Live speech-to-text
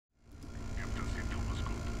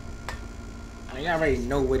Man, y'all already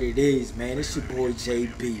know what it is, man. It's your boy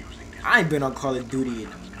JB. I ain't been on Call of Duty in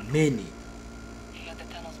a minute. He got the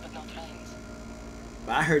tunnels, but no trains.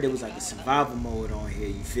 But I heard there was like a survival mode on here,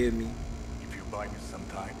 you feel me? If you buy me some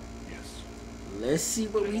time, yes. Let's see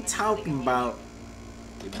what we talking about.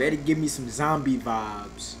 You better give me some zombie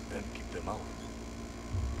vibes. Then keep them out.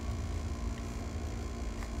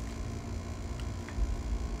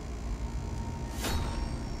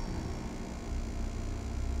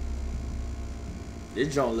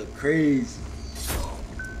 This joint look crazy.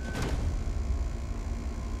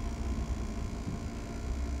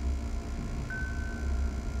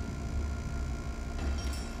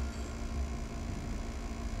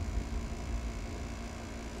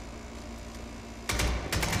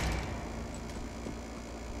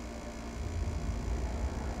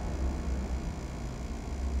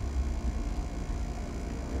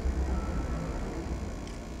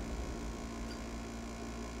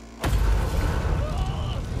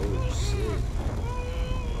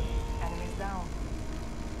 Enemies down.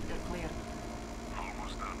 You're clear.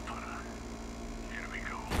 Almost done, Farah. Here we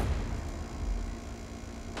go.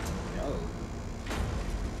 Yo.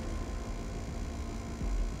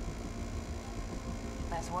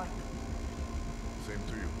 Nice work. Same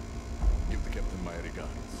to you. Give the captain my regards.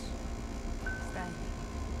 Stay.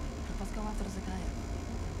 Let's go after Zakaya.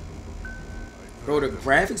 Bro, the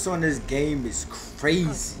graphics on this game is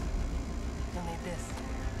crazy. You'll need this.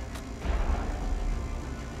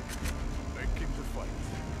 I keep the fight.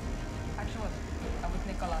 Actually, I'm with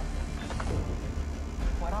Nikolai.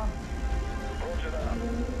 What on?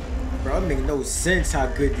 Bro, it make no sense how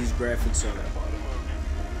good these graphics are.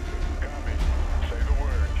 Copy. Say the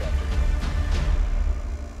word, Captain.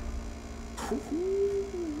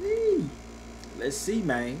 Woo-hoo-wee. Let's see,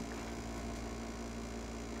 man.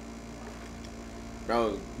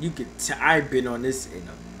 Bro, you could I've been on this in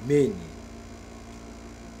a minute.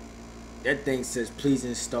 That thing says please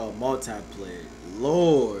install multiplayer.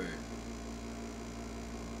 Lord.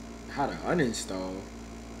 How to uninstall?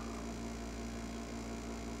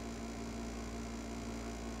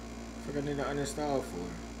 What the fuck I need to uninstall for?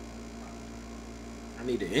 I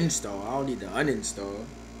need to install. I don't need to uninstall.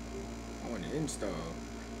 I want to install.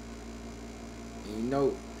 And you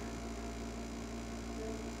know,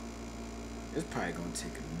 it's probably gonna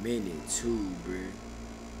take a minute too, bruh.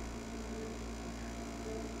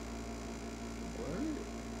 What?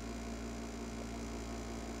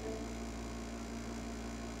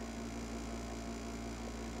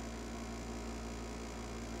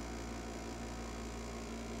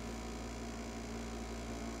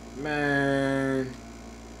 Man.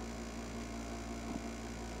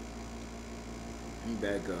 Let me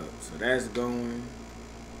back up. So that's going.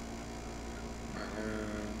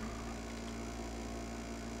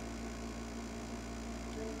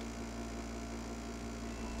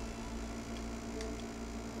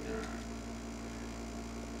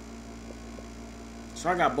 So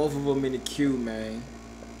I got both of them in the queue, man.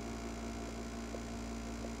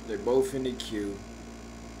 They're both in the queue.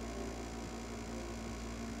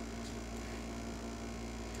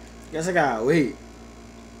 Guess I gotta wait.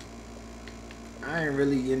 I ain't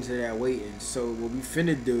really into that waiting. So what we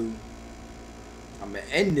finna do, I'm gonna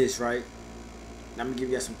end this, right? And I'm gonna give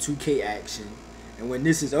y'all some 2K action. And when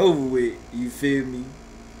this is over with, you feel me?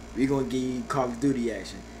 We gonna give you Call of Duty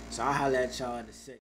action. So I'll holler at y'all in a second.